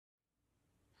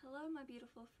Hello my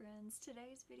beautiful friends.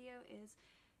 Today's video is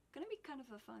going to be kind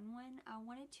of a fun one. I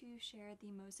wanted to share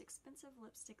the most expensive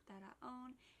lipstick that I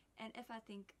own and if I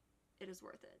think it is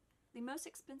worth it. The most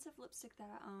expensive lipstick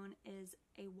that I own is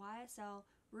a YSL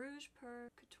Rouge Pur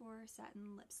Couture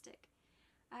satin lipstick.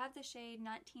 I have the shade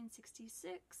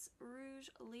 1966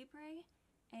 Rouge Libre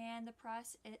and the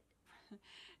price it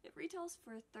retails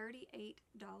for $38,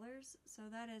 so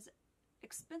that is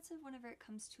expensive whenever it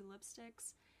comes to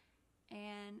lipsticks.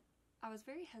 And I was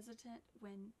very hesitant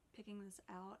when picking this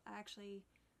out. I actually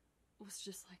was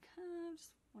just like, I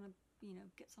just want to,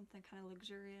 get something kind of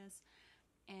luxurious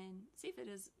and see if it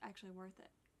is actually worth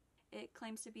it. It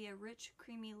claims to be a rich,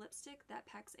 creamy lipstick that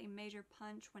packs a major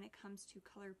punch when it comes to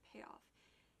color payoff.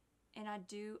 And I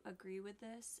do agree with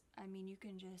this. I mean, you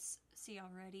can just see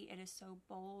already it is so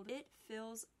bold. It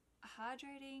feels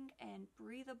hydrating and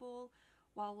breathable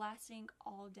while lasting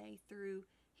all day through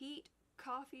heat,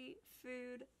 coffee,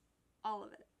 food, all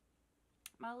of it.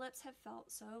 My lips have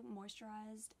felt so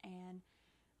moisturized and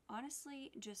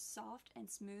honestly just soft and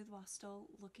smooth while still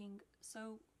looking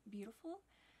so beautiful.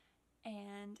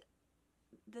 And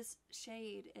this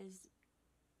shade is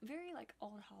very like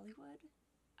old Hollywood,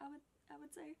 I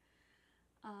would say.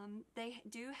 They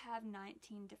do have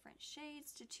 19 different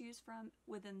shades to choose from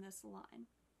within this line.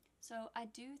 So I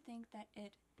do think that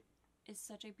it is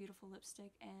such a beautiful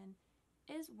lipstick and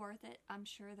is worth it. I'm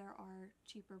sure there are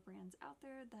cheaper brands out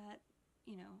there that,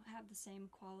 have the same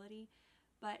quality,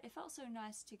 but it felt so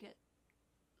nice to get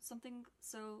something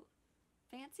so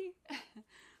fancy.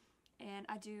 And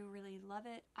I do really love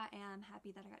it. I am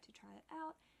happy that I got to try it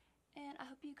out, and I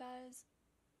hope you guys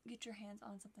get your hands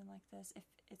on something like this if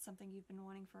it's something you've been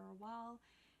wanting for a while,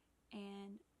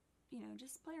 and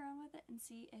just play around with it and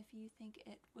see if you think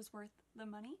it was worth the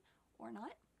money or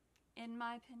not. In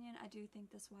my opinion, I do think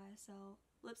this YSL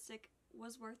lipstick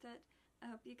was worth it. I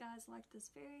hope you guys liked this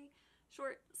very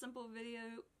short, simple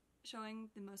video showing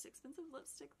the most expensive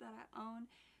lipstick that I own.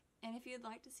 And if you'd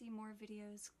like to see more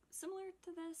videos similar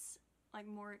to this, like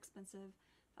more expensive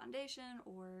foundation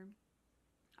or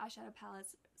eyeshadow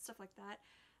palettes, stuff like that,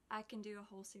 I can do a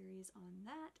whole series on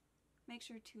that. Make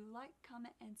sure to like,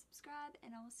 comment, and subscribe,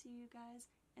 and I will see you guys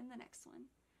in the next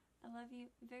one. I love you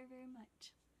very, very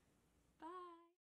much. Bye!